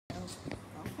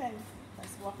Okay,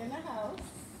 let's walk in the house.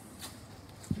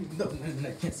 No,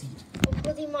 I can't see you. I'm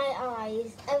putting my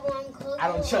eyes. Everyone close I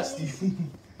don't your trust eyes. you.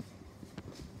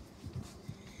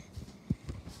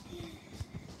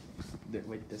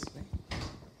 Wait, this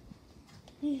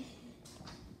way.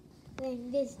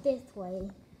 Like this way.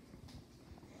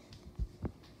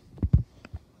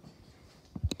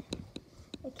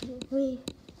 Okay,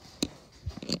 wait.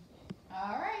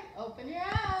 All right, open your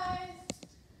eyes.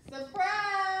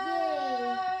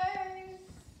 Surprise!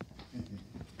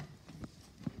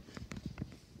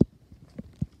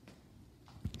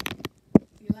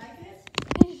 You like it?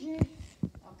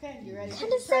 Okay, you ready for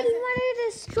And the it said he present? wanted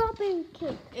a strawberry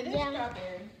cake. It is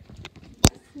strawberry.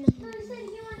 No, he said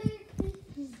he wanted.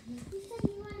 He said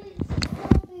he wanted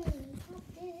strawberry. What's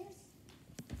this?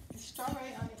 It's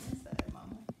strawberry on the inside,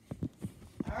 Mama.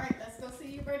 All right, let's go see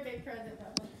your birthday present,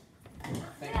 Papa. I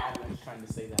think Adam was trying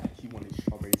to say that he wanted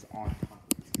strawberries on top.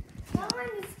 I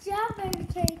want a strawberry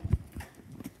cake.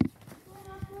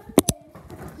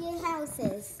 Get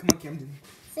houses. Come on, Camden.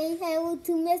 Say hello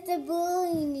to Mr.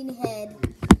 Balloon Head.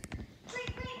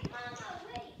 Wait, Mama,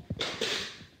 wait.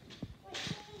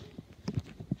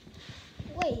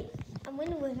 Wait, I'm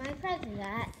wondering where my present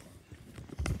at.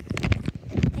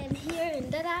 And here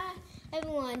and da-da,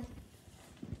 everyone.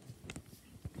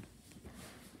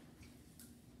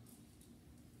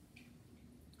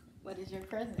 What is your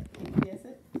present? Can you guess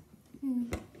it? Hmm?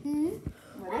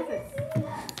 What is it?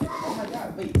 Oh my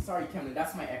god, wait, sorry, Camden,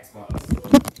 that's my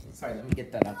Xbox. Sorry, let me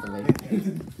get that out the way.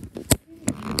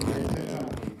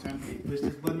 Push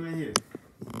this button right here.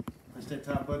 Push that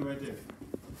top button right there.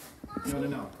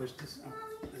 No. Push this.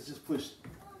 Let's just push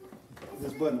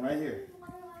this button right here.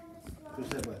 Push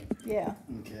that button. Yeah.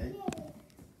 Okay.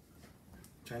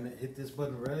 Trying to hit this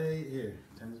button right here.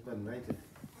 Turn this button right there.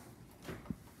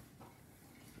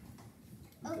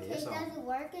 Okay, that's all. does it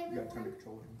work, You gotta turn the everyone?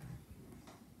 controller.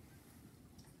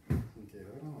 Okay,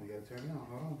 hold on. You gotta turn it on.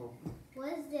 Hold on, bro.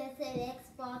 What is this, an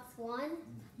Xbox One?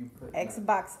 You put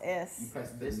Xbox You S. press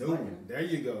this No. button. There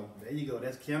you go. There you go.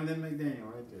 That's Camden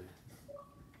McDaniel right there.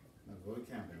 Now go to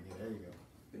Camden. Yeah, there you go.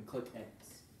 Then click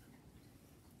X.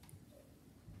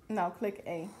 No, click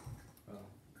A. Oh.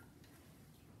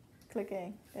 Click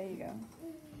A. There you go.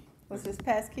 What's his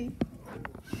pass key?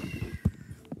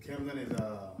 Camden is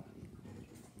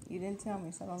You didn't tell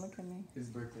me, so don't look at me. His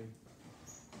birthday.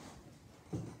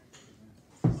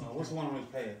 what's the one on his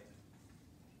pad?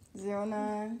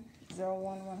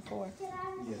 090114.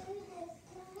 Yeah.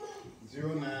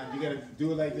 09. You gotta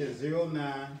do it like this.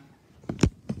 09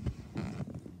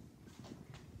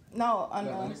 No, Let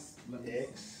no. me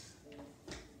X.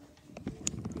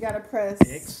 You gotta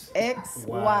press X,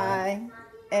 Y. Y,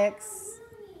 X,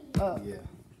 up. Yeah.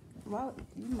 Well,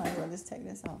 you might as well just take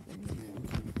this off.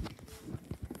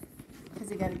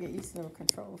 Because you gotta get used to the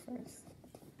control first.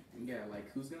 Yeah, like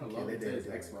who's gonna Okay, log they into did his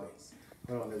it. Xbox?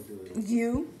 Hold on, let's do it.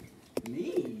 You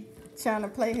Me? trying to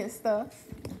play his stuff.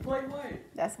 Play what?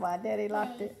 That's why Daddy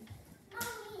locked it.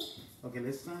 Okay,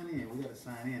 let's sign in. We gotta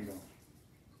sign in though.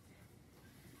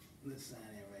 Let's sign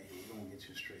in right here. We're gonna get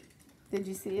you straight. Did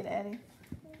you see it, Addie?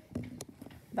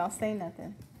 Don't say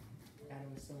nothing.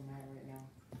 Adam is so mad right now.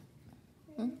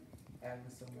 Hmm? Adam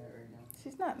is so mad right now.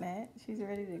 She's not mad. She's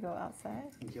ready to go outside.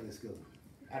 Okay, let's go.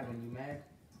 Adam, you mad?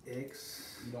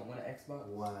 X, You don't want an Xbox?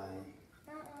 Y,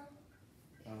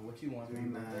 What you want for your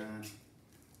birthday? 39,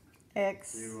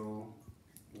 X. 0,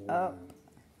 1, Up.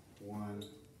 1,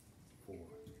 4.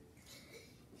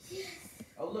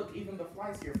 Oh look, even the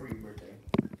fly's here for your birthday.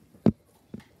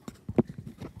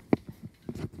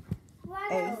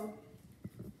 A.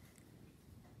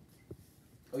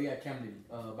 Oh yeah, Camden.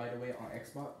 By the way, on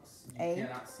Xbox, you A.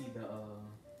 cannot see the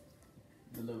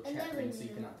little I chat never thing, so you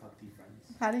knew. cannot talk to your friends.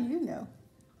 How do you know?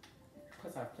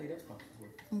 Because I've played Xbox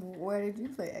before. Where did you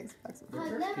play Xbox? They're I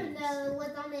church never kids. know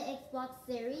what's on the Xbox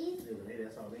series. Yeah, but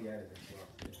that's all they got is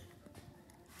Xbox.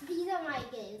 These are my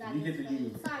games. I You just get to played.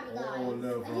 use Sorry, all guys.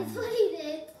 of I just them. played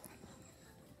it.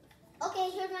 Okay,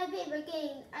 here's my favorite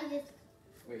game.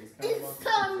 Wait, it's It's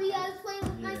sorry, I was playing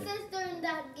with my Yeah. sister in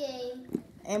that game.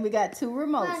 And we got 2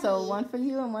 remotes, so Money. one for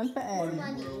you and one for Addie.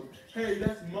 Money. Hey,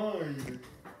 that's mine.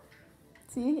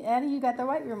 See, Addie, you got the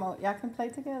white remote. Y'all can play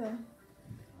together.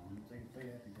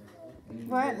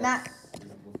 What? Not.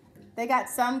 They got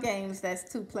some games that's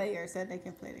 2 players that they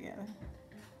can play together.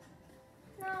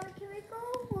 Now, can we go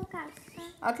look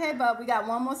outside? Okay, but we got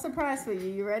one more surprise for you.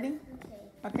 You ready?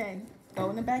 Okay. Okay, go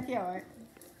in the backyard.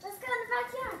 Let's go in the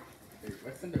backyard.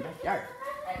 What's in the backyard?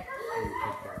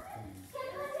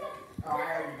 Oh, I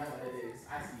already know what it is.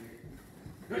 I see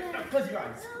it. Close your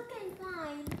eyes. Okay,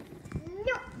 fine.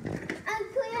 No,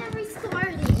 I'm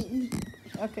restarting.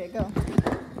 Okay, go.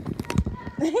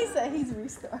 He said he's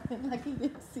restarting like he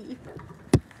didn't see it.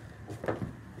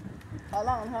 Hold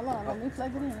on. Let me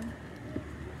plug it in.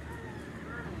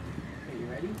 Okay, you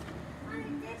ready?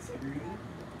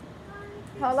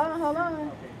 Hold on.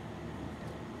 Mama,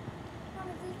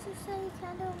 did you say you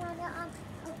can't do it on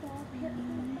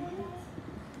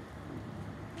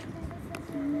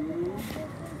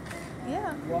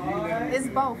Yeah. One. It's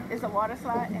both. It's a water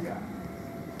slide and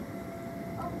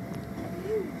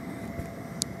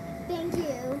Thank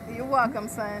you. you're welcome,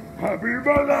 son. Happy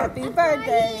birthday! Happy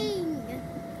birthday. Crying.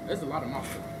 There's a lot of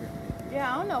monsters here.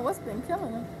 Yeah, I don't know what's been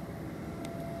killing him.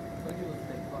 Look at this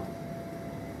big box.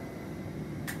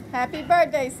 Happy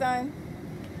birthday, son.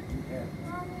 Yeah.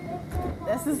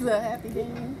 That's his little happy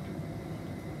ding.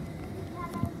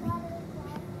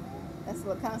 That's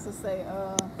what Constance say,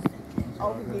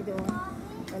 Opie be doing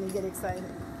when he get excited.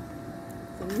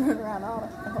 So you run around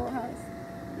the whole house.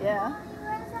 Yeah.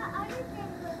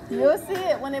 You'll see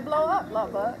it when it blow up,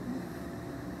 love bug.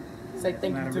 Say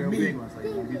thank Not you a to real me. big one, so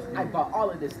you won't be I bought all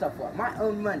of this stuff with my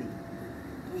own money.